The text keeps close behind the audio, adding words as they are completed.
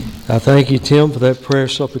I thank you, Tim, for that prayer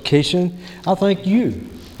supplication. I thank you,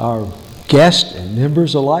 our guests and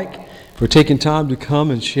members alike, for taking time to come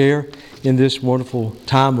and share in this wonderful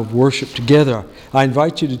time of worship together. I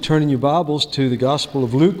invite you to turn in your Bibles to the Gospel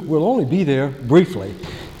of Luke. We'll only be there briefly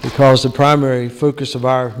because the primary focus of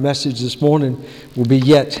our message this morning will be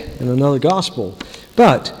yet in another gospel.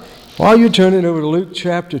 But while you're turning over to Luke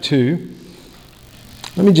chapter 2,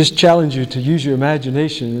 let me just challenge you to use your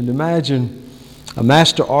imagination and imagine a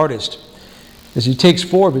master artist as he takes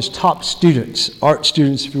 4 of his top students, art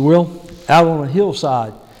students if you will, out on a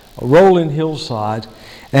hillside, a rolling hillside,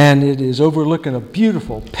 and it is overlooking a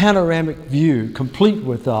beautiful panoramic view complete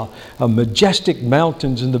with majestic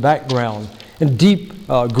mountains in the background and deep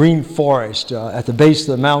green forest at the base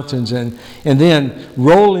of the mountains, and then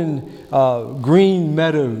rolling green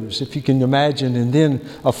meadows, if you can imagine, and then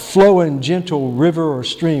a flowing gentle river or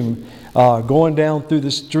stream going down through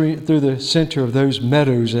the center of those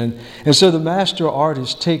meadows. And so the master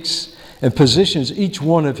artist takes and positions each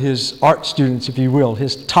one of his art students, if you will,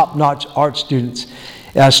 his top-notch art students,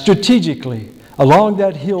 strategically along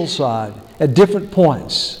that hillside at different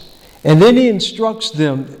points. And then he instructs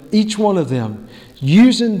them, each one of them,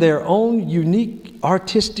 using their own unique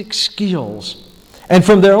artistic skills and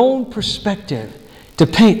from their own perspective to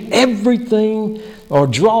paint everything or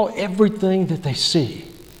draw everything that they see.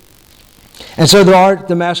 And so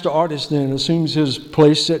the master artist then assumes his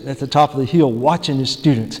place sitting at the top of the hill watching his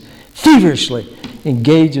students feverishly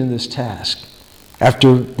engage in this task.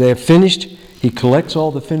 After they have finished, he collects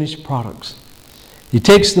all the finished products. He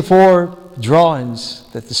takes the 4 drawings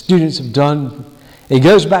that the students have done. He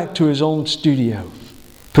goes back to his own studio,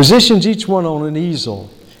 positions each one on an easel,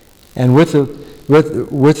 and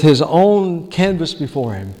with his own canvas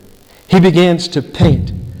before him, he begins to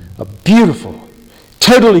paint a beautiful,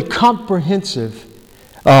 totally comprehensive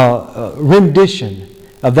rendition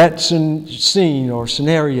of that scene or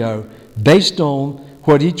scenario based on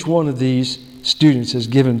what each one of these students has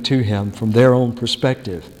given to him from their own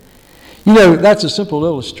perspective. You know, that's a simple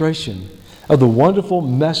illustration of the wonderful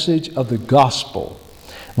message of the gospel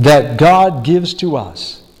that God gives to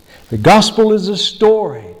us. The gospel is a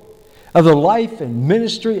story of the life and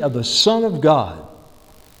ministry of the Son of God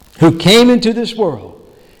who came into this world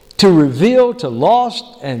to reveal to lost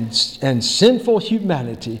and sinful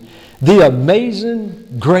humanity the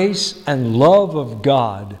amazing grace and love of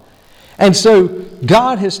God. And so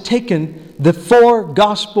God has taken the 4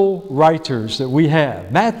 gospel writers that we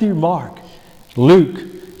have, Matthew, Mark, Luke,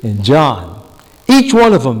 and John, each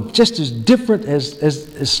one of them just as different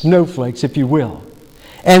as snowflakes, if you will,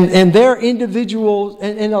 and their individual,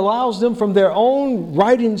 and allows them from their own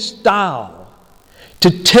writing style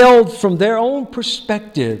to tell from their own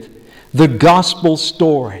perspective the gospel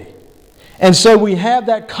story. And so we have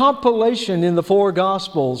that compilation in the 4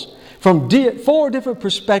 Gospels from 4 different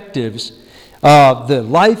perspectives of the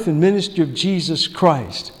life and ministry of Jesus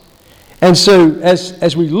Christ. And so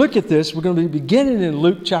as we look at this, we're going to be beginning in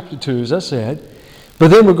Luke chapter 2, as I said, but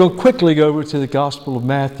then we're going to quickly go over to the Gospel of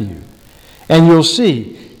Matthew. And you'll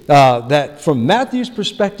see that from Matthew's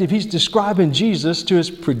perspective, he's describing Jesus to his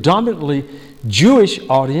predominantly Jewish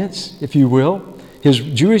audience, if you will, his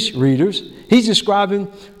Jewish readers. He's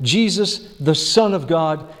describing Jesus, the Son of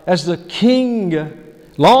God, as the King,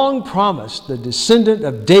 long promised, the descendant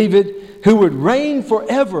of David, who would reign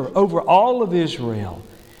forever over all of Israel.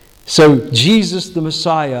 So Jesus, the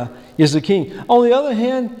Messiah, is the King. On the other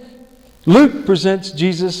hand, Luke presents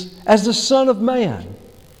Jesus as the Son of Man,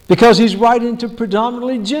 because he's writing to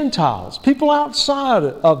predominantly Gentiles, people outside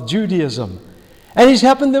of Judaism. And he's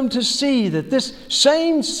helping them to see that this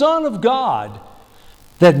same Son of God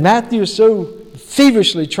that Matthew is so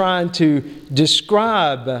feverishly trying to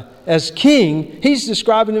describe as King, he's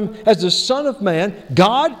describing him as the Son of Man,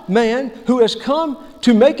 God, man, who has come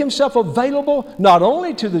to make himself available not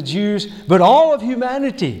only to the Jews, but all of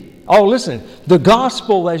humanity. Oh, listen, the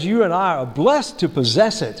gospel, as you and I are blessed to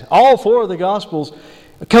possess it, all 4 of the gospels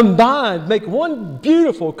combined make one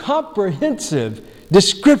beautiful, comprehensive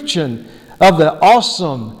description of the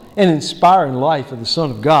awesome and inspiring life of the Son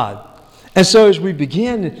of God. And so as we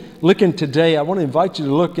begin looking today, I want to invite you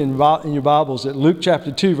to look in your Bibles at Luke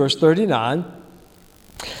chapter 2, verse 39.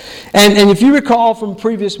 And if you recall from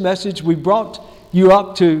previous message, we brought you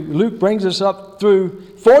up to, Luke brings us up through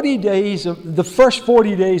 40 days, of the first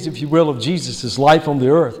 40 days, if you will, of Jesus' life on the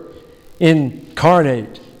earth.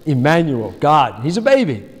 Incarnate, Emmanuel, God. He's a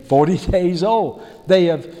baby, 40 days old. They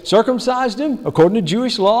have circumcised him according to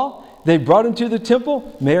Jewish law. They brought him to the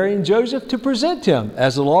temple, Mary and Joseph, to present him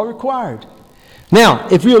as the law required. Now,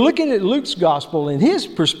 if you're looking at Luke's gospel in his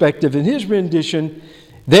perspective, in his rendition,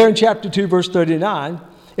 there in chapter 2, verse 39,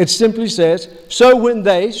 it simply says, so when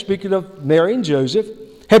they, speaking of Mary and Joseph,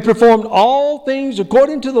 had performed all things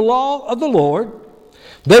according to the law of the Lord,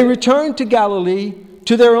 they returned to Galilee,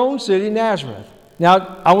 to their own city, Nazareth.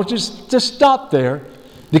 Now, I want you to stop there,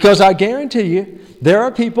 because I guarantee you, there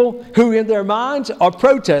are people who in their minds are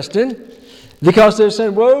protesting because they're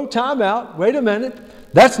saying, whoa, time out, wait a minute.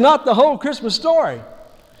 That's not the whole Christmas story.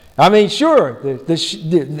 I mean, sure,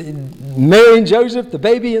 Mary and Joseph, the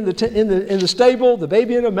baby in the stable, the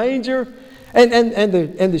baby in a manger, and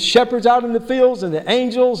the shepherds out in the fields, and the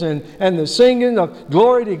angels, and the singing of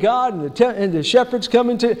glory to God, and the shepherds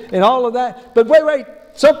coming to, and all of that. But wait,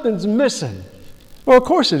 something's missing. Well, of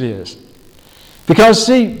course it is. Because,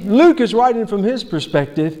 see, Luke is writing from his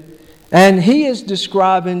perspective, and he is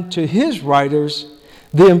describing to his writers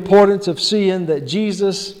the importance of seeing that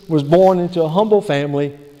Jesus was born into a humble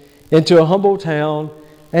family, into a humble town,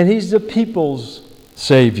 and he's the people's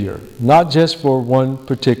Savior, not just for one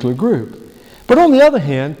particular group. But on the other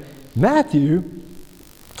hand, Matthew,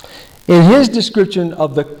 in his description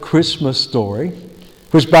of the Christmas story,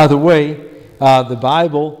 which, by the way, the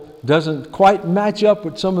Bible doesn't quite match up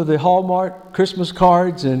with some of the Hallmark Christmas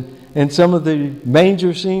cards and some of the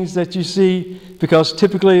manger scenes that you see, because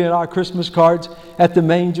typically in our Christmas cards, at the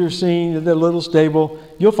manger scene, in the little stable,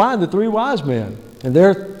 you'll find the three wise men. And there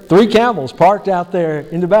are three camels parked out there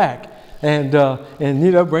in the back, and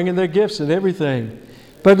bringing their gifts and everything.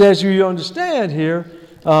 But as you understand here,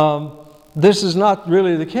 this is not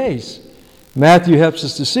really the case. Matthew helps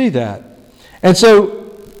us to see that. And so,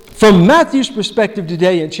 from Matthew's perspective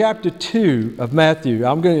today, in chapter 2 of Matthew,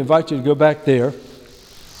 I'm going to invite you to go back there.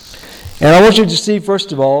 And I want you to see,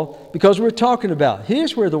 first of all, because we're talking about,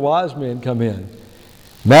 here's where the wise men come in.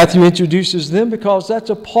 Matthew introduces them because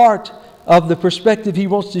that's a part of the perspective he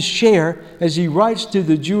wants to share as he writes to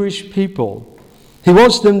the Jewish people. He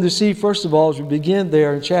wants them to see, first of all, as we begin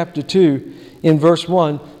there in chapter 2, in verse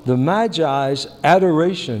 1, the Magi's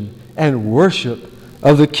adoration and worship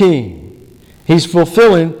of the King. He's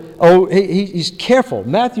fulfilling, he's careful.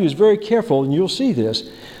 Matthew is very careful, and you'll see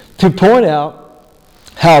this, to point out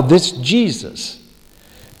how this Jesus,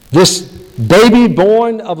 this baby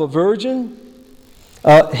born of a virgin,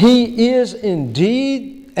 he is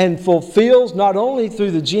indeed and fulfills not only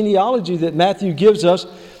through the genealogy that Matthew gives us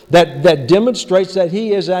that demonstrates that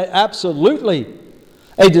he is absolutely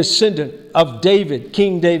a descendant of David,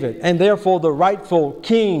 King David, and therefore the rightful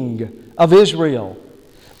king of Israel.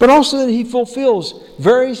 But also that he fulfills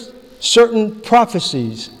very certain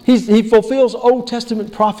prophecies. He fulfills Old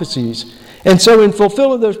Testament prophecies. And so in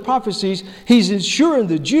fulfilling those prophecies, he's ensuring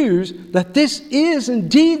the Jews that this is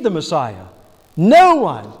indeed the Messiah. No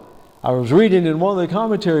one, I was reading in one of the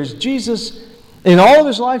commentaries, Jesus, in all of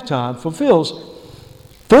his lifetime, fulfills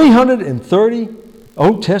 330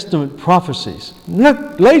 Old Testament prophecies.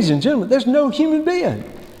 Look, ladies and gentlemen, there's no human being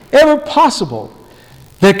ever possible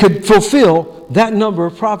that could fulfill that number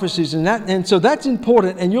of prophecies. And so that's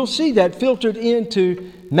important, and you'll see that filtered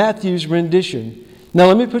into Matthew's rendition. Now,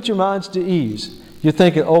 let me put your minds to ease. You're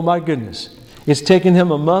thinking, oh my goodness, it's taken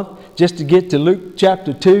him a month just to get to Luke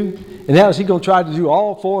chapter 2, and now is he going to try to do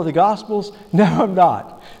all four of the Gospels? No, I'm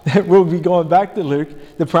not. We'll be going back to Luke,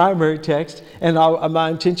 the primary text, and my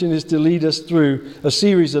intention is to lead us through a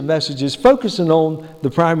series of messages focusing on the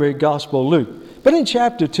primary Gospel, Luke. But in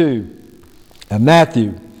chapter 2 of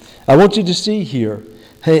Matthew, I want you to see here,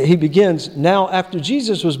 he begins, now after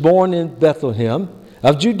Jesus was born in Bethlehem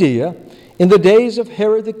of Judea, in the days of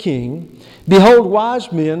Herod the king, behold,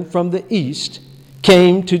 wise men from the east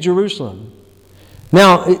came to Jerusalem.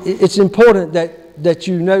 Now, it's important that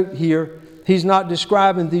you note here, he's not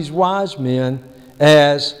describing these wise men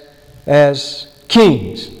as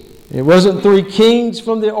kings. It wasn't three kings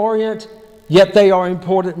from the Orient, yet they are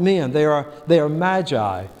important men. They are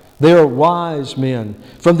Magi. They are wise men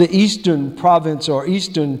from the eastern province or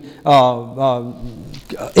eastern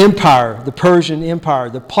empire, the Persian Empire,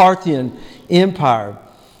 the Parthian Empire.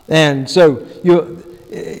 And so,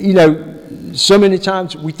 you know, so many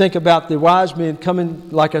times we think about the wise men coming,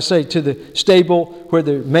 like I say, to the stable where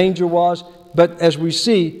the manger was. But as we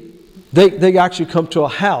see, they actually come to a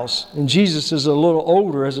house. And Jesus is a little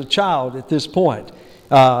older as a child at this point.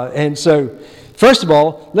 And so, first of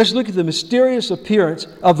all, let's look at the mysterious appearance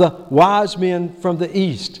of the wise men from the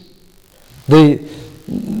east.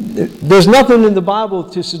 There's nothing in the Bible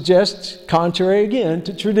to suggest, contrary again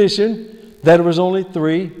to tradition, that it was only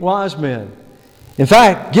three wise men. In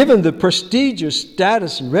fact, given the prestigious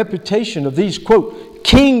status and reputation of these, quote,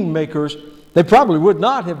 kingmakers, they probably would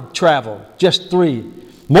not have traveled, just three.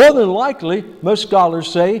 More than likely, most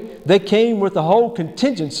scholars say, they came with a whole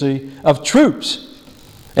contingency of troops.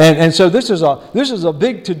 And so this is a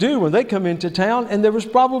big to-do when they come into town, and there was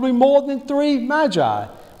probably more than 3 magi.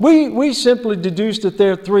 We simply deduced that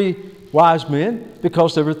there are 3 wise men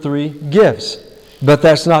because there were 3 gifts. But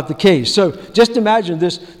that's not the case. So just imagine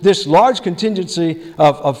this large contingency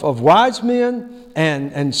of wise men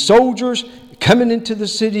and soldiers coming into the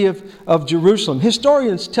city of Jerusalem.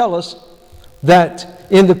 Historians tell us that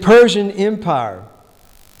in the Persian Empire,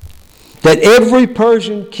 that every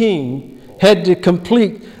Persian king had to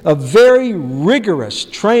complete a very rigorous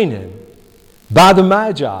training by the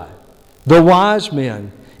Magi, the wise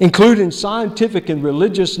men, including scientific and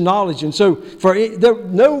religious knowledge. And so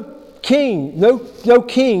no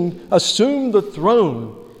king assumed the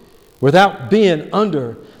throne without being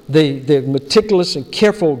under the meticulous and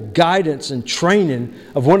careful guidance and training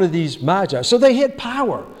of one of these Magi. So they had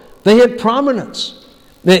power. They had prominence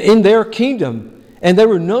in their kingdom. And they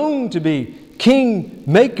were known to be king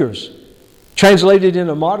makers. Translated in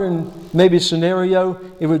a modern maybe scenario,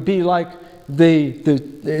 it would be like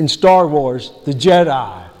in Star Wars, the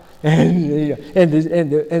Jedi. And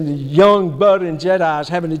the young budding Jedis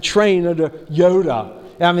having to train under Yoda.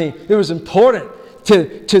 I mean, it was important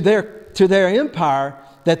to their empire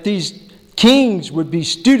that these kings would be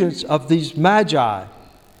students of these Magi.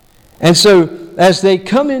 And so as they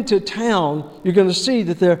come into town, you're going to see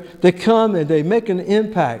that they come and they make an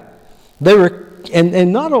impact.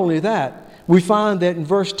 And not only that, we find that in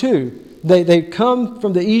verse 2, they come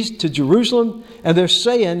from the east to Jerusalem, and they're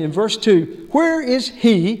saying in verse 2, "Where is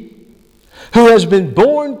he who has been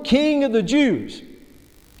born King of the Jews?"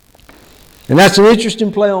 And that's an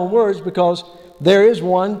interesting play on words, because there is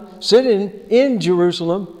one sitting in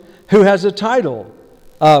Jerusalem who has a title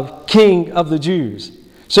of King of the Jews.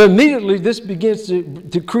 So immediately this begins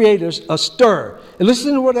to create a stir. And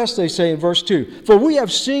listen to what else they say in verse 2. "For we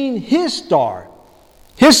have seen his star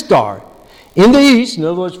in the east," in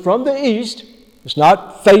other words, from the east. It's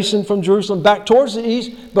not facing from Jerusalem back towards the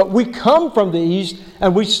east, but we come from the east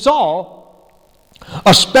and we saw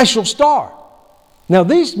a special star. Now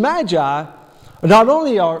these Magi not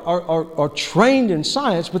only are trained in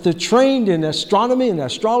science, but they're trained in astronomy and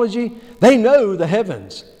astrology. They know the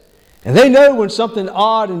heavens. And they know when something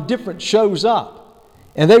odd and different shows up.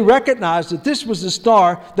 And they recognize that this was the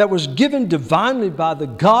star that was given divinely by the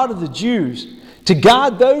God of the Jews to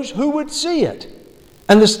guide those who would see it.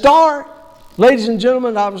 And the star, ladies and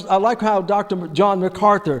gentlemen, I like how Dr. John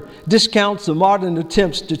MacArthur discounts the modern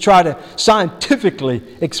attempts to try to scientifically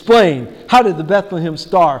explain how did the Bethlehem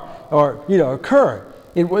star occur.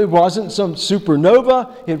 It wasn't some supernova.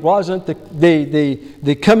 It wasn't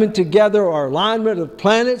the coming together or alignment of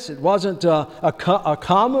planets. It wasn't a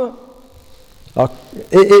comet.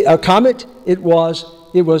 It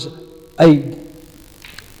was a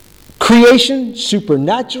creation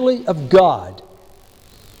supernaturally of God.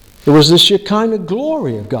 It was the Shekinah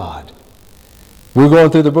glory of God. We're going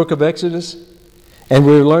through the book of Exodus, and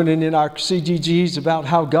we're learning in our CGGs about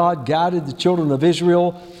how God guided the children of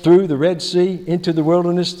Israel through the Red Sea, into the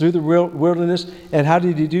wilderness, through the wilderness. And how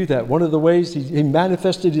did he do that? One of the ways he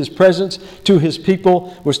manifested his presence to his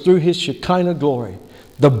people was through his Shekinah glory,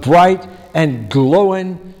 the bright and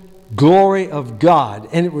glowing glory of God.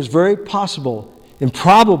 And it was very possible,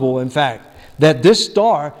 improbable in fact, that this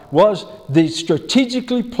star was the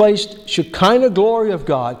strategically placed Shekinah glory of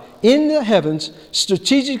God in the heavens,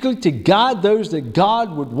 strategically to guide those that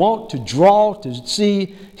God would want to draw to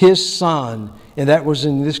see his Son. And that was,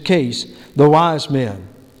 in this case, the wise men.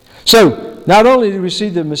 So, not only do we see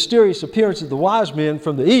the mysterious appearance of the wise men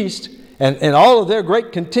from the east, and all of their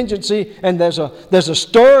great contingency, and there's a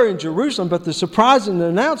stir in Jerusalem, but the surprising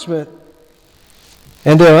announcement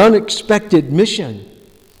and their unexpected mission.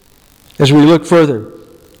 As we look further,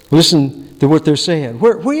 listen to what they're saying.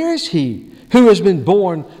 Where is he who has been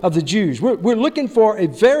born of the Jews? We're looking for a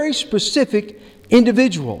very specific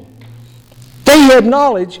individual. They had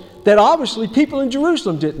knowledge that obviously people in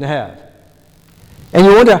Jerusalem didn't have. And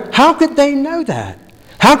you wonder, how could they know that?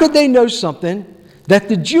 How could they know something that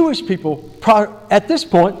the Jewish people at this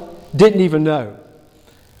point didn't even know?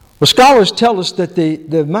 Well, scholars tell us that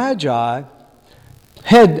the Magi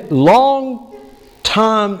had long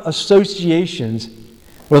time associations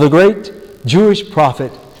with a great Jewish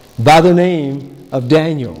prophet by the name of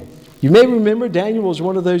Daniel. You may remember Daniel was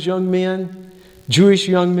one of those young men, Jewish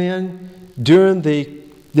young men, during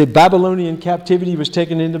the Babylonian captivity. He was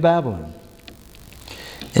taken into Babylon.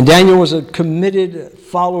 And Daniel was a committed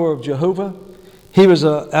follower of Jehovah. He was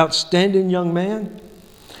an outstanding young man.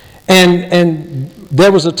 And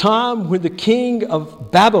there was a time when the king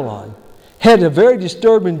of Babylon had a very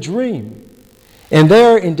disturbing dream. And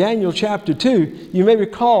there in Daniel chapter 2, you may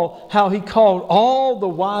recall how he called all the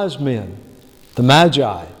wise men, the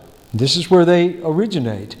Magi. This is where they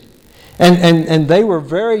originate. And they were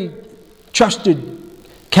very trusted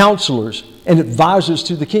counselors and advisors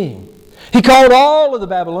to the king. He called all of the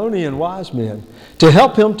Babylonian wise men to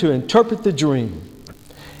help him to interpret the dream.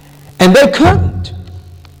 And they couldn't.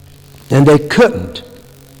 And they couldn't.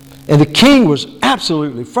 And the king was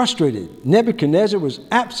absolutely frustrated. Nebuchadnezzar was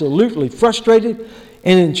absolutely frustrated.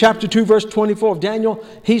 And in chapter 2, verse 24 of Daniel,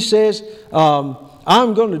 he says,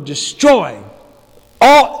 I'm going to destroy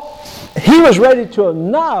all. He was ready to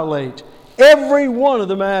annihilate every one of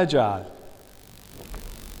the Magi.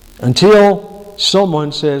 Until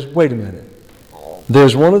someone says, wait a minute.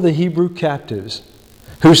 There's one of the Hebrew captives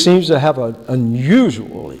who seems to have an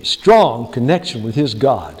unusually strong connection with his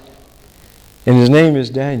God. And his name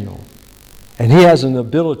is Daniel. And he has an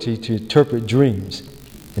ability to interpret dreams.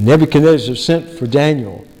 And Nebuchadnezzar sent for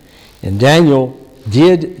Daniel. And Daniel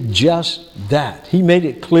did just that. He made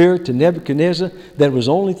it clear to Nebuchadnezzar that it was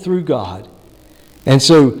only through God. And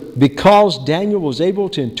so because Daniel was able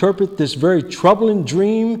to interpret this very troubling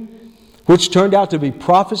dream, which turned out to be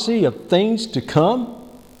prophecy of things to come,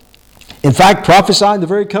 in fact, prophesying the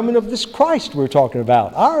very coming of this Christ we're talking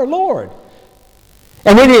about, our Lord.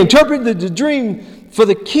 And when he interpreted the dream for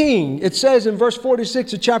the king, it says in verse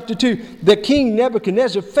 46 of chapter 2, that King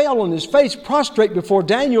Nebuchadnezzar fell on his face prostrate before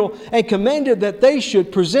Daniel and commanded that they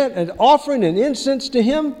should present an offering and incense to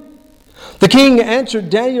him. The king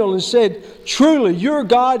answered Daniel and said, truly, your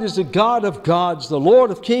God is the God of gods, the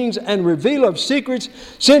Lord of kings, and revealer of secrets,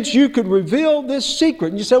 since you could reveal this secret.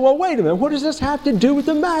 And you say, well, wait a minute, what does this have to do with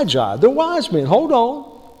the Magi, the wise men? Hold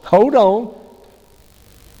on.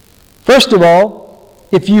 First of all,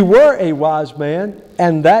 if you were a wise man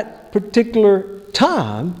and that particular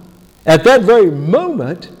time, at that very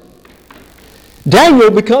moment,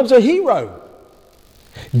 Daniel becomes a hero.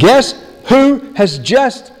 Guess who has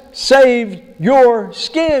just saved your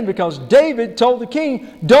skin? Because David told the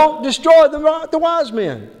king, don't destroy the wise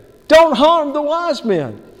men. Don't harm the wise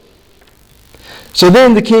men. So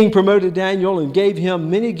then the king promoted Daniel and gave him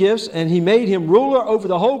many gifts, and he made him ruler over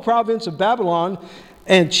the whole province of Babylon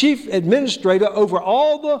and chief administrator over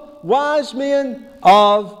all the wise men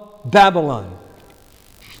of Babylon.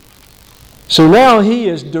 So now he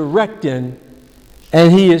is directing,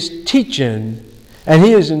 and he is teaching, and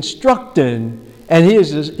he is instructing, and he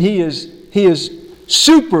is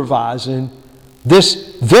supervising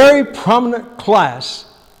this very prominent class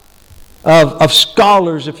of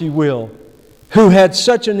scholars, if you will, who had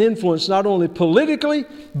such an influence not only politically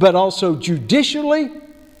but also judicially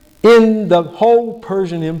in the whole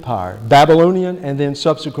Persian Empire, Babylonian and then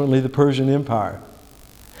subsequently the Persian Empire.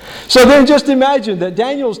 So then just imagine that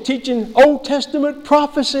Daniel's teaching Old Testament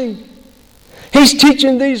prophecy. He's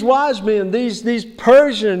teaching these wise men, these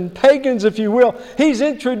Persian pagans, if you will. He's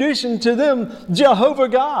introducing to them Jehovah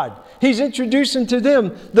God. He's introducing to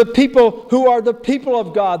them the people who are the people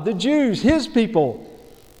of God, the Jews, His people.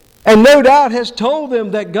 And no doubt has told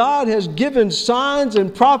them that God has given signs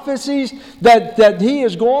and prophecies that He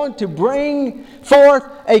is going to bring forth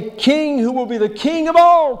a king who will be the King of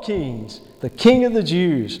all kings, the King of the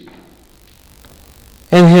Jews.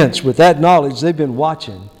 And hence, with that knowledge, they've been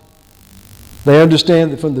watching. They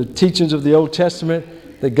understand that from the teachings of the Old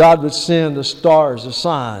Testament that God would send the stars, a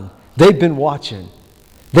sign. They've been watching.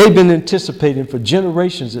 They've been anticipating for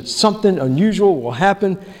generations that something unusual will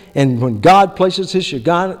happen. And when God places His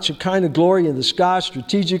Shekinah glory in the sky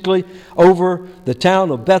strategically over the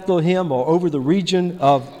town of Bethlehem or over the region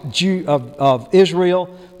of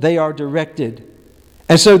Israel, they are directed.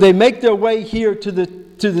 And so they make their way here to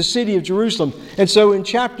the city of Jerusalem. And so in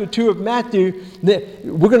chapter 2 of Matthew,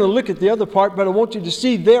 we're going to look at the other part, but I want you to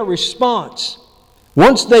see their response.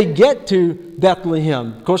 Once they get to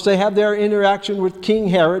Bethlehem, of course they have their interaction with King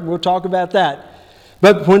Herod, and we'll talk about that.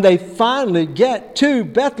 But when they finally get to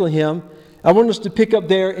Bethlehem, I want us to pick up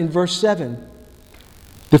there in verse 7.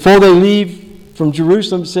 Before they leave from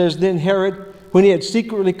Jerusalem, it says, then Herod, when he had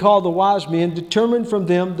secretly called the wise men, determined from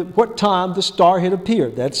them what time the star had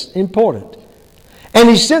appeared. That's important. And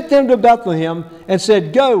he sent them to Bethlehem and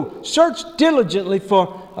said, Go search diligently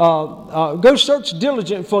for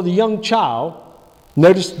the young child.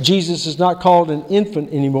 Notice Jesus is not called an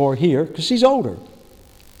infant anymore here because he's older.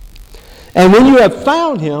 And when you have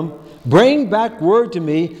found him, bring back word to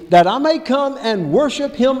me that I may come and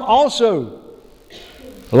worship him also.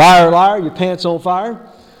 Liar, liar, your pants on fire.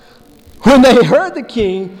 When they heard the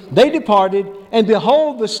king, they departed, and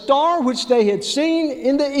behold, the star which they had seen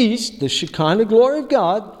in the east, the Shekinah glory of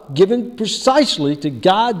God, given precisely to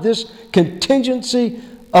guide this contingency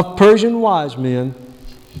of Persian wise men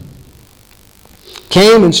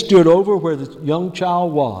came and stood over where the young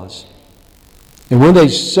child was. And when they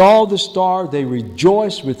saw the star, they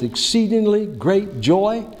rejoiced with exceedingly great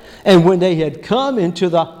joy. And when they had come into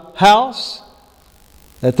the house,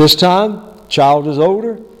 at this time, child is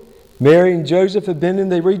older. Mary and Joseph had been in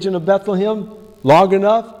the region of Bethlehem long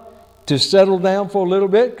enough to settle down for a little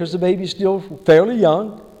bit because the baby's still fairly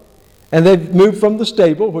young. And they've moved from the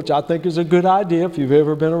stable, which I think is a good idea. If you've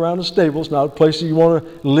ever been around a stable, it's not a place you want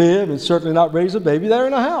to live and certainly not raise a baby. They're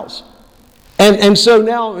in a house. And so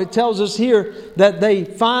now it tells us here that they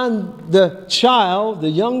find the child, the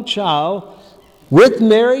young child, with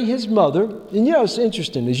Mary, his mother. And you know, it's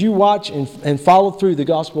interesting. As you watch and follow through the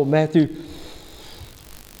Gospel of Matthew,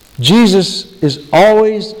 Jesus is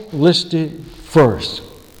always listed first.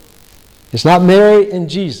 It's not Mary and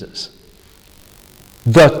Jesus.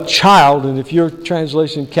 The child, and if your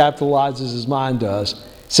translation capitalizes as mine does,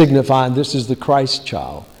 signifying this is the Christ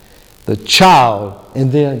child. The child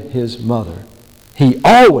and then his mother. He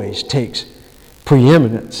always takes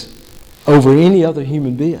preeminence over any other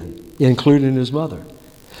human being, including his mother.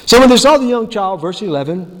 So when they saw the young child, verse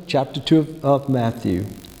 11, chapter 2 of Matthew,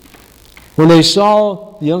 when they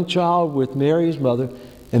saw the young child with Mary, his mother,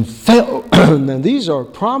 and fell, and these are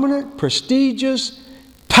prominent, prestigious,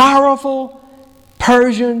 powerful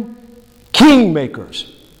Persian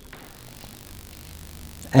kingmakers.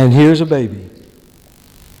 And here's a baby.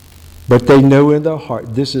 But they know in their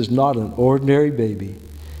heart, this is not an ordinary baby.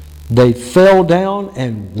 They fell down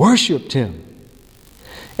and worshiped him.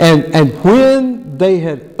 And when they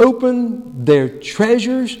had opened their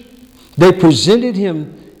treasures, they presented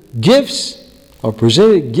him gifts, or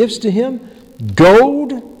presented gifts to him,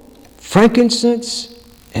 gold, frankincense,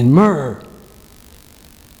 and myrrh.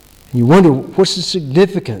 And you wonder, what's the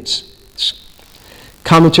significance?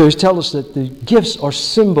 Commentaries tell us that the gifts are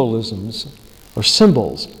symbolisms, or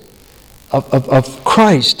symbols of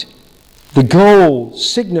Christ. The gold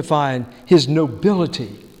signifying his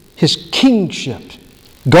nobility, his kingship.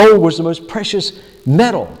 Gold was the most precious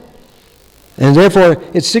metal. And therefore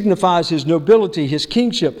it signifies his nobility, his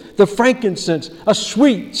kingship. The frankincense, a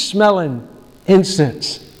sweet smelling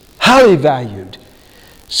incense, highly valued,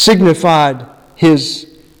 signified his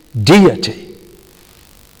deity.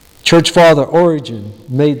 Church Father Origen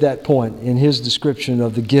made that point in his description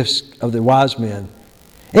of the gifts of the wise men.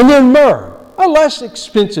 And then myrrh, a less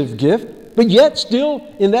expensive gift, but yet still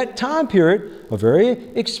in that time period, a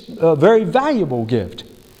very valuable gift.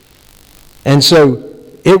 And so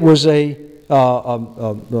it was an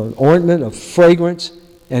ointment of fragrance,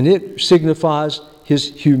 and it signifies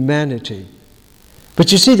his humanity.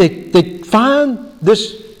 But you see, they find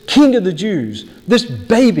this King of the Jews, this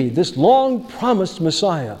baby, this long-promised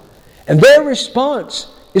Messiah, and their response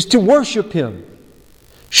is to worship him.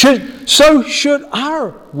 So should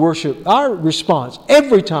our worship, our response,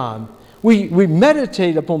 every time we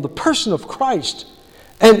meditate upon the person of Christ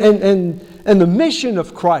and the mission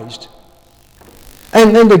of Christ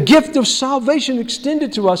and the gift of salvation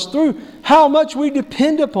extended to us through how much we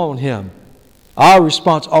depend upon him. Our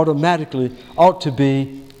response automatically ought to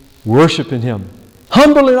be worshiping him,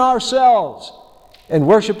 humbling ourselves and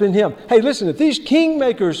worshiping him. Hey, listen, if these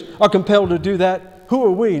kingmakers are compelled to do that, who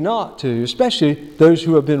are we not to? Especially those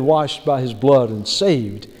who have been washed by his blood and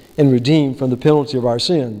saved and redeemed from the penalty of our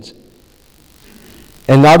sins.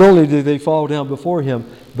 And not only do they fall down before him,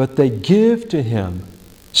 but they give to him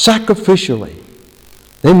sacrificially.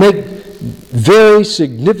 They make very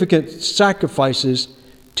significant sacrifices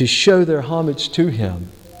to show their homage to him.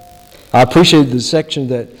 I appreciated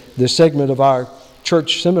the segment of our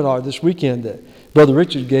church seminar this weekend that Brother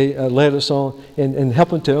Richard led us on in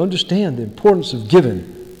helping to understand the importance of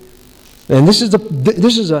giving. And this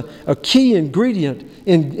is a key ingredient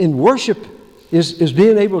in worship is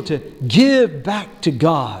being able to give back to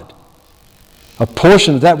God a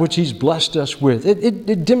portion of that which he's blessed us with.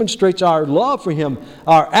 It demonstrates our love for him,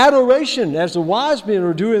 our adoration as the wise men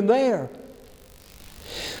are doing there.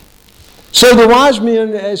 So the wise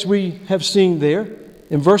men, as we have seen there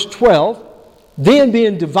in verse 12, then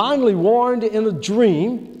being divinely warned in a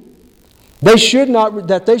dream, they should not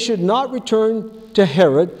return to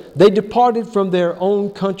Herod, they departed from their own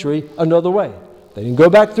country another way. They didn't go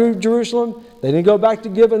back through Jerusalem. They didn't go back to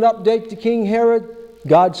give an update to King Herod.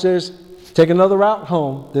 God says, take another route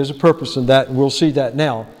home. There's a purpose in that, and we'll see that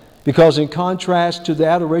now. Because in contrast to the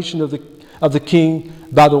adoration of the king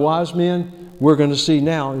by the wise men, we're going to see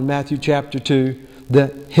now in Matthew chapter 2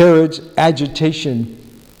 that Herod's agitation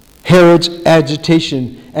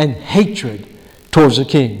and hatred towards the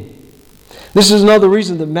king. This is another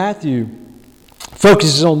reason that Matthew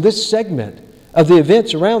focuses on this segment of the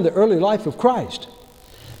events around the early life of Christ.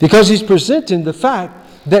 Because he's presenting the fact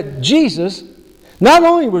that Jesus not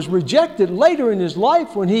only was rejected later in his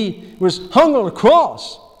life when he was hung on a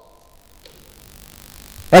cross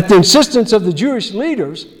at the insistence of the Jewish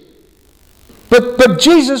leaders, but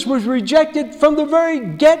Jesus was rejected from the very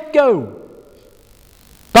get-go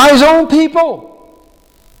by his own people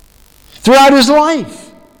throughout his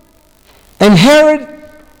life. And Herod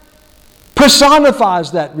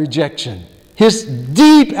personifies that rejection, his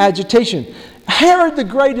deep agitation. Herod the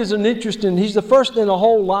Great is an interesting, he's the first in a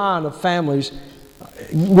whole line of families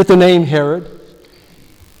with the name Herod.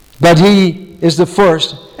 But he is the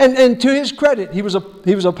first. And to his credit, he was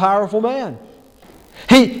a powerful man.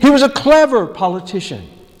 He was a clever politician.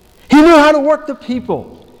 He knew how to work the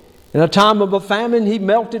people. In a time of a famine, he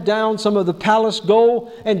melted down some of the palace gold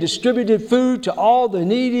and distributed food to all the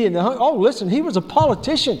needy and the hungry. Oh, listen, he was a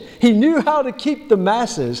politician. He knew how to keep the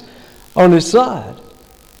masses on his side.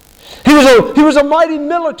 He was a mighty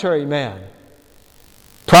military man.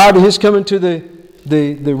 Prior to his coming to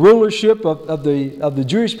the rulership of the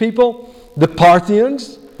Jewish people, the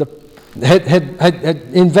Parthians had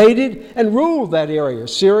invaded and ruled that area,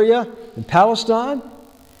 Syria and Palestine.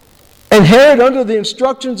 And Herod, under the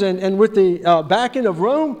instructions and with the backing of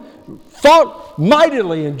Rome, fought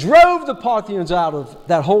mightily and drove the Parthians out of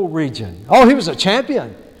that whole region. Oh, he was a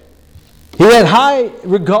champion. He had high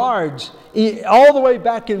regards all the way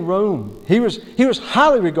back in Rome. He was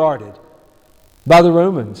highly regarded by the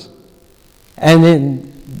Romans.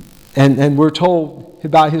 And we're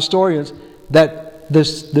told by historians that the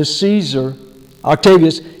Caesar,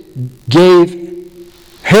 Octavius, gave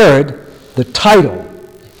Herod the title.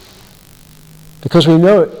 Because we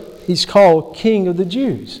know it, he's called King of the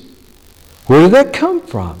Jews. Where did that come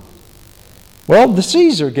from? Well, the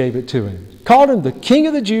Caesar gave it to him. Called him the King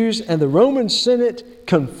of the Jews, and the Roman Senate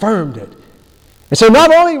confirmed it. And so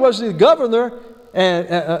not only was he the governor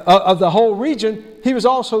of the whole region, he was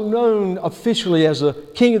also known officially as the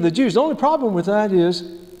King of the Jews. The only problem with that is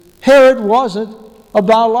Herod wasn't a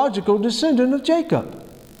biological descendant of Jacob.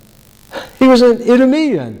 He was an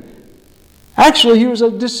Idumean. Actually, he was a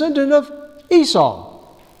descendant of Esau.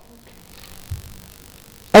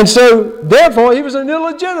 And so, therefore, he was an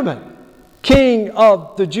illegitimate king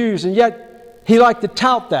of the Jews. And yet, he liked to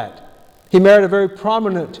tout that. He married a very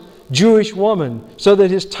prominent Jewish woman so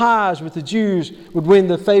that his ties with the Jews would win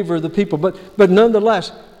the favor of the people. But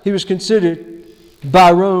nonetheless, he was considered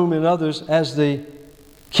by Rome and others as the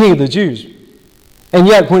King of the Jews. And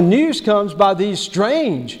yet, when news comes by these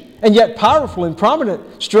strange and yet powerful and prominent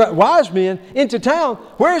wise men into town,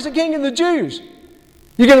 where's the King of the Jews?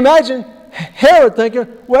 You can imagine Herod thinking,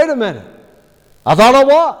 wait a minute, I thought I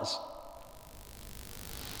was.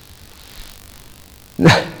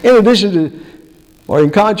 In addition to, or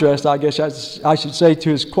in contrast, I guess I should say, to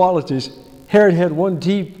his qualities, Herod had one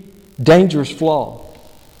deep, dangerous flaw.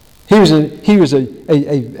 He was a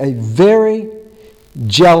very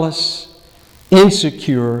jealous,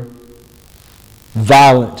 insecure,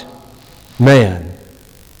 violent man.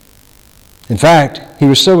 In fact, he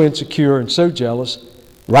was so insecure and so jealous,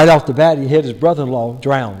 right off the bat he had his brother-in-law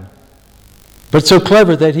drowned. But so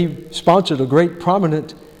clever that he sponsored a great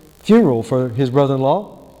prominent funeral for his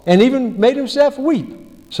brother-in-law and even made himself weep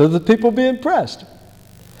so that people would be impressed.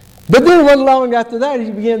 But then wasn't long after that he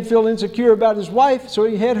began to feel insecure about his wife, so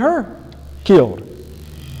he had her killed.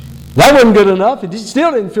 That wasn't good enough. He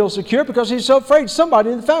still didn't feel secure because he's so afraid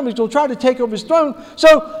somebody in the family is going to try to take over his throne.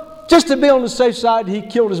 So, just to be on the safe side, he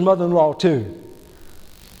killed his mother-in-law too.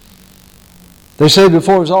 They say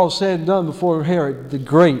before it was all said and done, before Herod the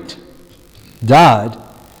Great died,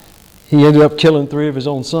 he ended up killing 3 of his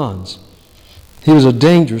own sons. He was a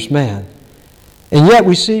dangerous man. And yet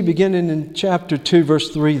we see, beginning in chapter 2, verse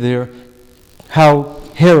 3 there, how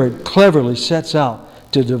Herod cleverly sets out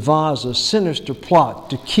to devise a sinister plot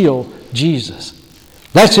to kill Jesus.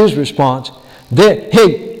 That's his response.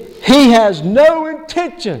 He has no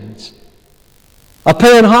intentions of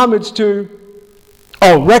paying homage to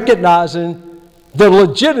or recognizing the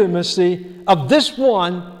legitimacy of this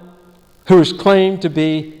one who is claimed to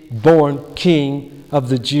be born King of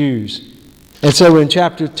the Jews. And so in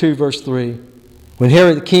chapter 2, verse 3, when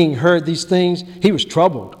Herod the king heard these things, he was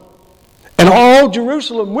troubled. And all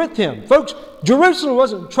Jerusalem with him. Folks, Jerusalem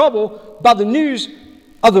wasn't troubled by the news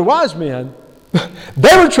of the wise men.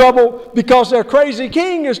 They were troubled because their crazy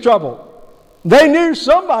king is troubled. They knew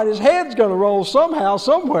somebody's head's going to roll somehow,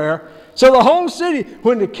 somewhere. So the whole city,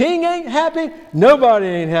 when the king ain't happy, nobody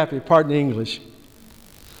ain't happy. Pardon the English.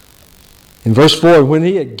 In verse 4, when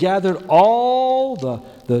he had gathered all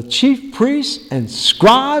the chief priests and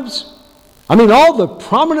scribes I mean, all the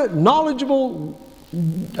prominent, knowledgeable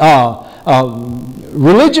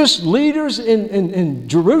religious leaders in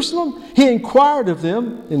Jerusalem, he inquired of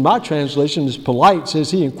them. In my translation, it's polite,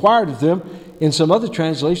 says he inquired of them. In some other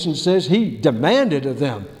translations, it says he demanded of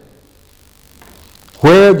them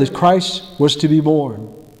where the Christ was to be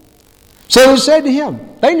born. So they said to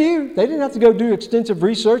him, they knew. They didn't have to go do extensive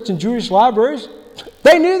research in Jewish libraries.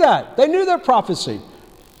 They knew that. They knew their prophecy.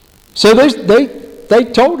 So they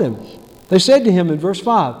told him. They said to him in verse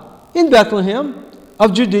 5, in Bethlehem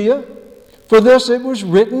of Judea, for this it was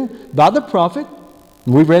written by the prophet.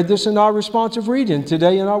 We read this in our responsive reading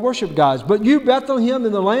today in our worship guides. But you, Bethlehem,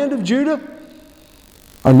 in the land of Judah,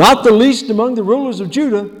 are not the least among the rulers of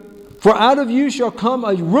Judah, for out of you shall come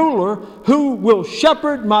a ruler who will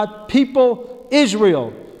shepherd my people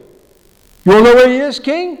Israel. You want to know where he is,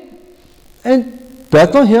 king? And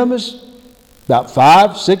Bethlehem is about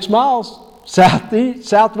 5-6 miles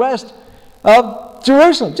southwest of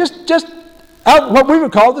Jerusalem. Just out what we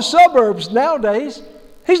would call the suburbs nowadays.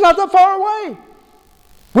 He's not that far away.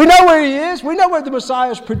 We know where he is. We know where the Messiah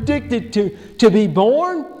is predicted to be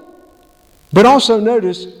born. But also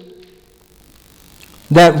notice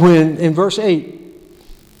that when, in verse 8,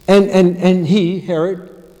 and he, Herod,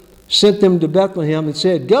 sent them to Bethlehem and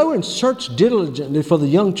said, go and search diligently for the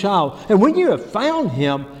young child. And when you have found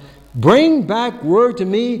him, bring back word to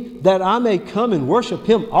me that I may come and worship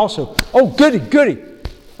him also. Oh, goody.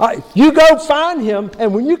 You go find him,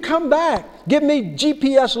 and when you come back, give me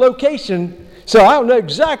GPS location so I'll know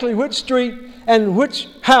exactly which street and which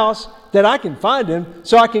house that I can find him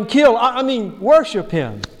so I can worship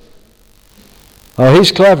him. Oh,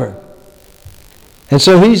 he's clever. And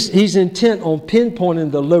so he's intent on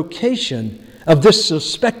pinpointing the location of this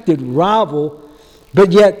suspected rival,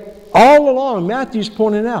 but yet all along Matthew's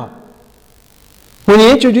pointing out, when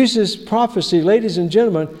he introduces prophecy, ladies and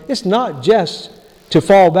gentlemen, it's not just to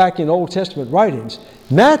fall back in Old Testament writings.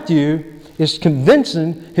 Matthew is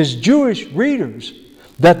convincing his Jewish readers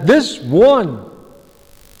that this one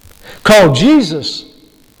called Jesus,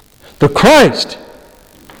 the Christ,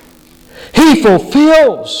 he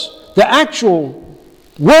fulfills the actual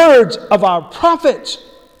words of our prophets.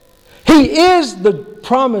 He is the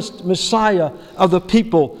promised Messiah of the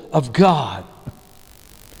people of God.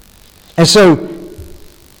 And so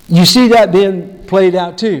you see that being played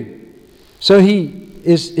out too. So he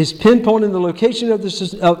is pinpointing the location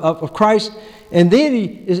of Christ, and then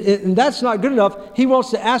and that's not good enough. He wants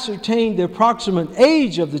to ascertain the approximate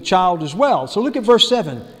age of the child as well. So look at verse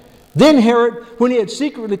 7. Then Herod, when he had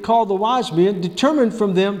secretly called the wise men, determined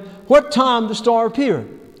from them what time the star appeared.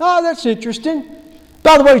 Oh, that's interesting.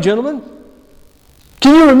 By the way, gentlemen,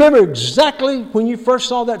 can you remember exactly when you first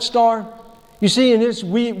saw that star? You see, in his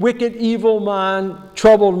wicked, evil mind,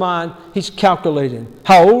 troubled mind, he's calculating.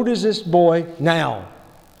 How old is this boy now?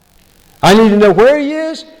 I need to know where he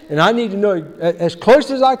is, and I need to know as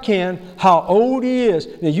close as I can how old he is.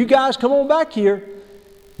 Now, you guys come on back here,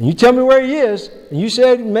 and you tell me where he is. And you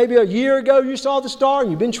said maybe a year ago you saw the star,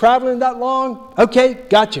 and you've been traveling that long. Okay,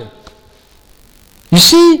 gotcha. You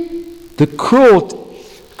see the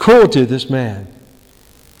cruelty of this man.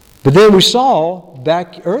 But then we saw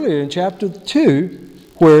back earlier in chapter 2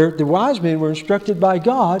 where the wise men were instructed by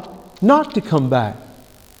God not to come back.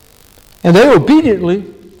 And they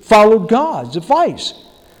obediently followed God's advice.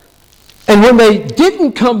 And when they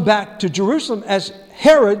didn't come back to Jerusalem as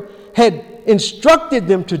Herod had instructed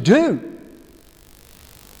them to do,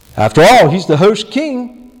 after all, he's the host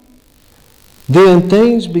king, then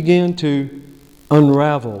things began to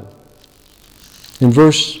unravel. In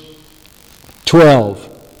verse 12,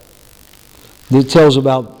 it tells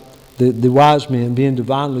about the wise men being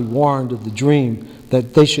divinely warned of the dream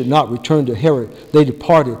that they should not return to Herod. They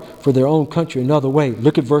departed for their own country another way.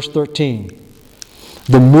 Look at verse 13.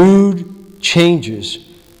 The mood changes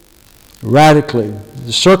radically.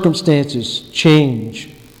 The circumstances change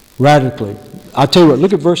radically. I'll tell you what,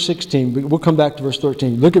 look at verse 16. We'll come back to verse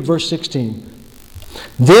 13. Look at verse 16.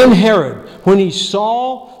 Then Herod, when he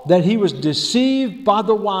saw that he was deceived by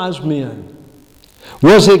the wise men,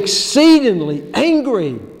 was exceedingly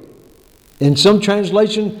angry. In some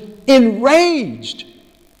translation, enraged.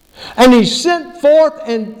 And he sent forth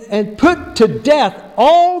and put to death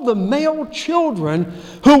all the male children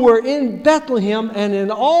who were in Bethlehem and in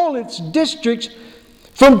all its districts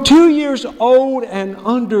from 2 years old and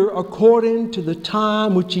under, according to the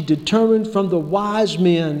time which he determined from the wise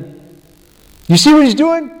men. You see what he's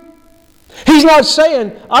doing? He's not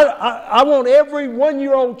saying, I want every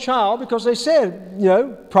 1-year-old child, because they said,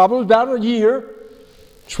 probably about a year.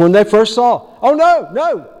 It's when they first saw. Oh,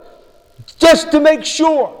 no. Just to make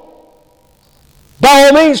sure. By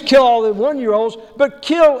all means, kill all the 1-year-olds, but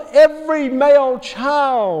kill every male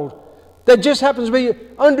child that just happens to be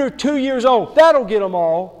under 2 years old. That'll get them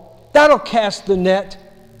all. That'll cast the net.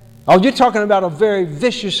 Oh, you're talking about a very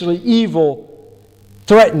viciously evil,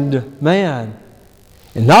 threatened man.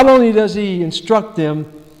 And not only does he instruct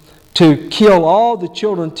them to kill all the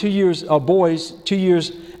children, 2 years, boys 2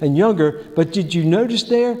 years and younger, but did you notice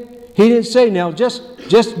there? He didn't say, now just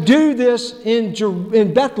do this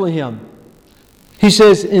in Bethlehem. He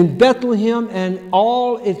says, in Bethlehem and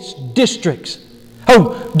all its districts.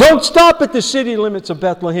 Oh, don't stop at the city limits of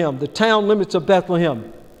Bethlehem, the town limits of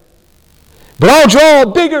Bethlehem. But I'll draw a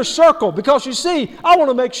bigger circle because, you see, I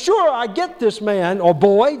want to make sure I get this man or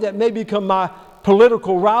boy that may become my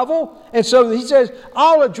political rival. And so he says,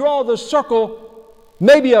 I'll draw the circle,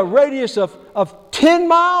 maybe a radius of 10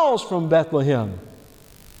 miles from Bethlehem.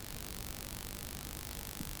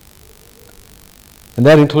 And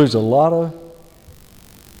that includes a lot of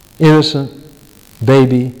innocent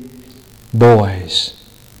baby boys.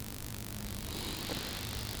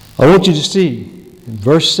 I want you to see in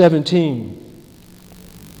verse 17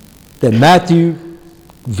 that Matthew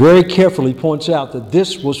very carefully points out that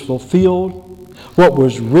this was fulfilled, what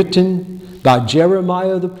was written by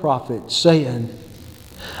Jeremiah the prophet, saying,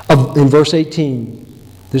 in verse 18,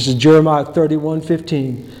 this is Jeremiah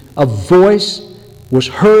 31:15, a voice was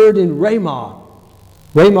heard in Ramah.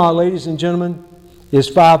 Ramah, ladies and gentlemen, is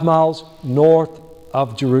 5 miles north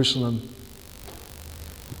of Jerusalem.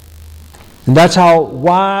 And that's how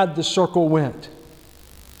wide the circle went.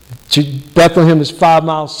 Bethlehem is 5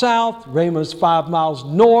 miles south. Ramah is 5 miles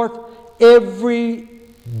north. Every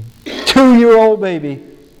 2-year-old baby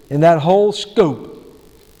in that whole scope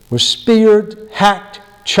was speared, hacked,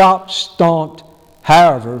 chopped, stomped.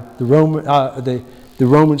 However, the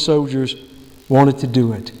Roman soldiers wanted to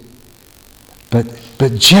do it.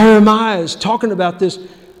 But Jeremiah is talking about this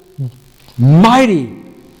mighty,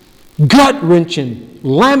 gut-wrenching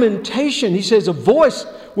lamentation. He says a voice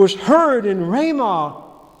was heard in Ramah.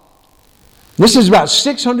 This is about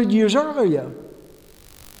 600 years earlier.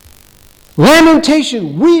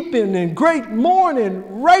 Lamentation, weeping, and great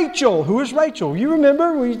mourning. Rachel, who is Rachel? You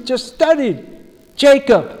remember, we just studied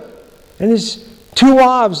Jacob and his 2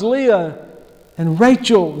 wives, Leah and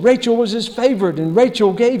Rachel. Rachel was his favorite, and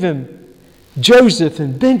Rachel gave him Joseph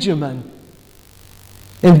and Benjamin.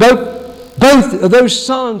 And both of those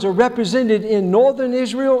sons are represented in northern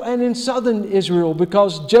Israel and in southern Israel,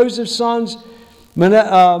 because Joseph's sons,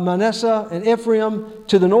 Manasseh and Ephraim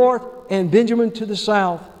to the north and Benjamin to the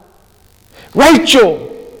south. Rachel,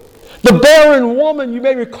 the barren woman, you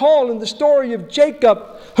may recall in the story of Jacob,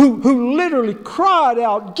 who literally cried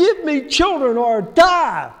out, "Give me children or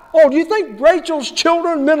die." Oh, do you think Rachel's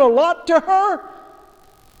children meant a lot to her?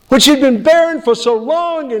 When she'd been barren for so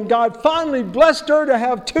long and God finally blessed her to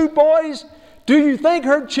have 2 boys, do you think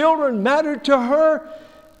her children mattered to her?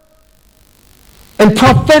 And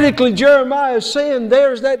prophetically, Jeremiah is saying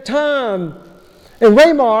there's that time. And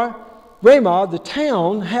Ramah, the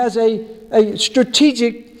town, has a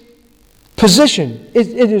strategic position. It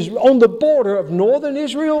is on the border of northern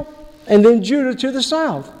Israel and then Judah to the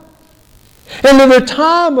south. And in the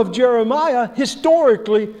time of Jeremiah,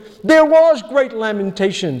 historically, there was great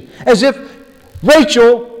lamentation, as if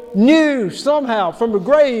Rachel knew somehow from the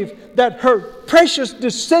grave that her precious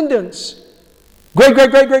descendants,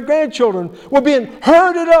 great-great-great-great-grandchildren, were being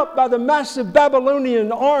herded up by the massive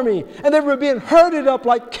Babylonian army, and they were being herded up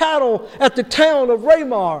like cattle at the town of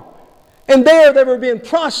Ramah. And there they were being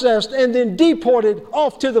processed and then deported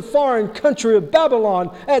off to the foreign country of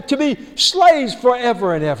Babylon to be slaves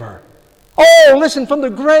forever and ever. Oh, listen, from the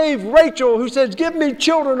grave, Rachel, who says, "Give me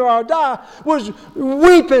children or I'll die," was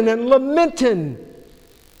weeping and lamenting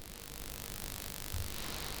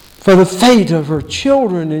for the fate of her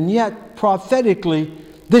children. And yet, prophetically,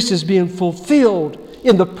 this is being fulfilled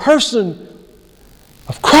in the person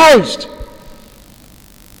of Christ.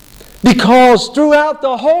 Because throughout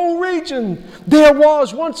the whole region, there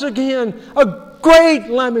was once again a great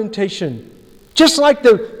lamentation. Just like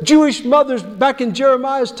the Jewish mothers back in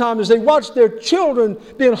Jeremiah's time, as they watched their children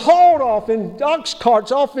being hauled off in ox carts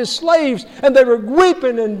off as slaves, and they were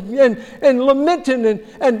weeping and lamenting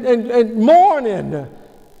and mourning.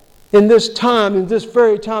 In this time, in this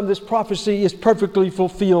very time, this prophecy is perfectly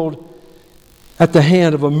fulfilled at the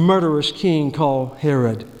hand of a murderous king called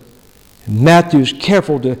Herod. And Matthew's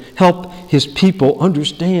careful to help his people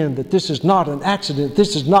understand that this is not an accident.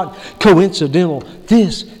 This is not coincidental.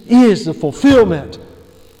 This is the fulfillment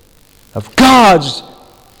of God's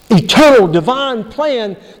eternal divine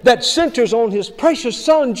plan that centers on His precious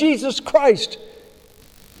Son, Jesus Christ.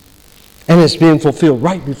 And it's being fulfilled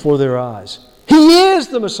right before their eyes. He is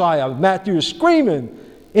the Messiah. Matthew is screaming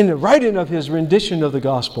in the writing of his rendition of the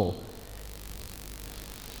gospel.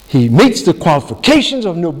 He meets the qualifications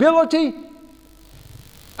of nobility.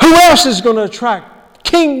 Who else is going to attract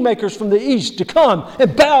kingmakers from the east to come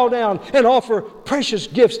and bow down and offer precious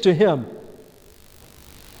gifts to him?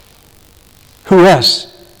 Who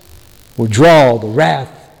else will draw the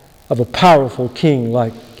wrath of a powerful king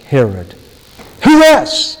like Herod? Who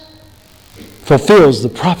else fulfills the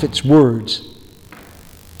prophet's words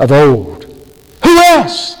of old? Who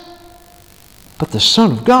else but the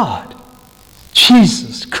Son of God,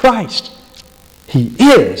 Jesus Christ? He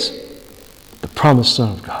is the promised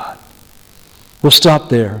Son of God. We'll stop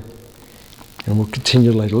there and we'll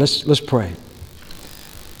continue later. Let's pray.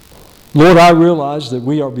 Lord, I realize that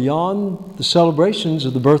we are beyond the celebrations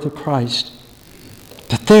of the birth of Christ.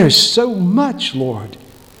 That there is so much, Lord,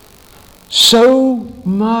 so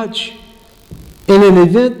much in an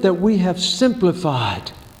event that we have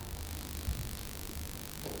simplified.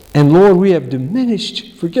 And Lord, we have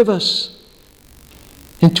diminished, forgive us,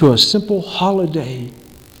 into a simple holiday.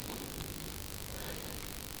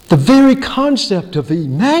 The very concept of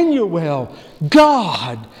Emmanuel,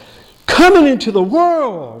 God, coming into the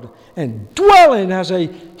world and dwelling as a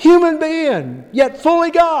human being, yet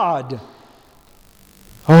fully God.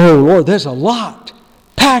 Oh, Lord, there's a lot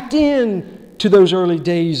packed in to those early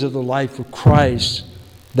days of the life of Christ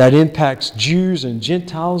that impacts Jews and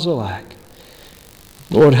Gentiles alike.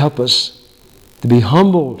 Lord, help us to be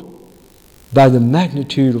humbled by the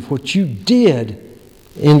magnitude of what you did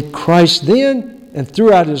in Christ then and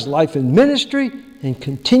throughout his life and ministry and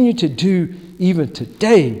continue to do even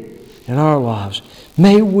today in our lives.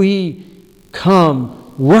 May we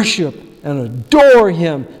come, worship, and adore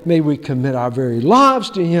him. May we commit our very lives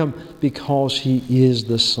to him because he is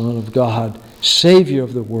the Son of God, Savior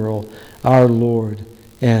of the world, our Lord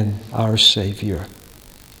and our Savior.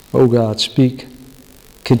 Oh God, speak,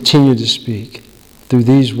 continue to speak through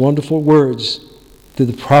these wonderful words, through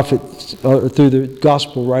the prophets, through the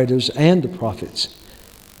gospel writers and the prophets.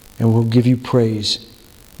 And we'll give you praise.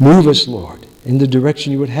 Move us, Lord, in the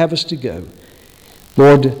direction you would have us to go.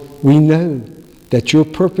 Lord, we know that your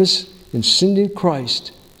purpose in sending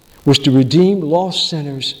Christ was to redeem lost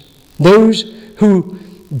sinners, those who,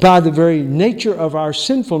 by the very nature of our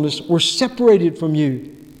sinfulness, were separated from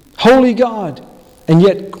you, holy God. And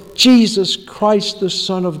yet Jesus Christ, the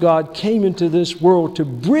Son of God, came into this world to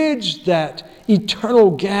bridge that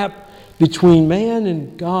eternal gap between man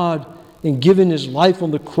and God and giving his life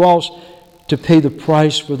on the cross to pay the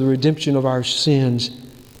price for the redemption of our sins.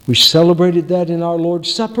 We celebrated that in our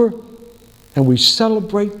Lord's Supper, and we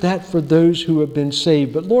celebrate that for those who have been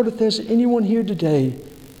saved. But Lord, if there's anyone here today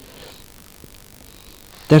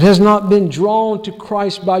that has not been drawn to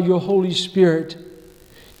Christ by your Holy Spirit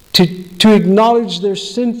to acknowledge their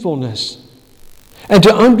sinfulness and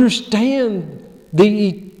to understand the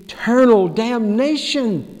eternal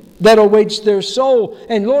damnation that awaits their soul.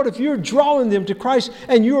 And Lord, if you're drawing them to Christ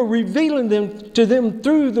and you're revealing them to them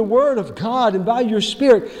through the Word of God and by your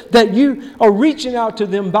Spirit, that you are reaching out to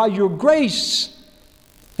them by your grace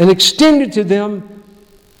and extending to them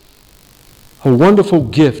a wonderful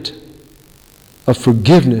gift of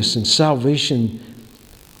forgiveness and salvation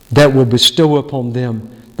that will bestow upon them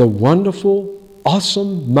the wonderful,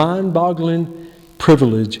 awesome, mind-boggling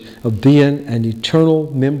privilege of being an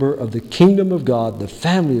eternal member of the kingdom of God, the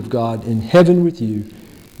family of God in heaven with you.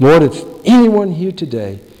 Lord, if anyone here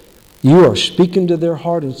today, you are speaking to their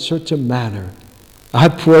heart in such a manner, I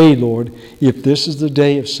pray, Lord, if this is the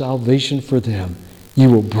day of salvation for them, you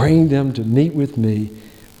will bring them to meet with me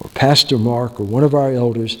or Pastor Mark or one of our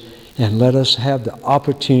elders, and let us have the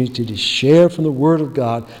opportunity to share from the Word of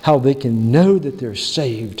God how they can know that they're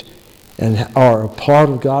saved and are a part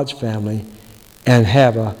of God's family and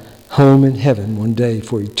have a home in heaven one day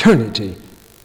for eternity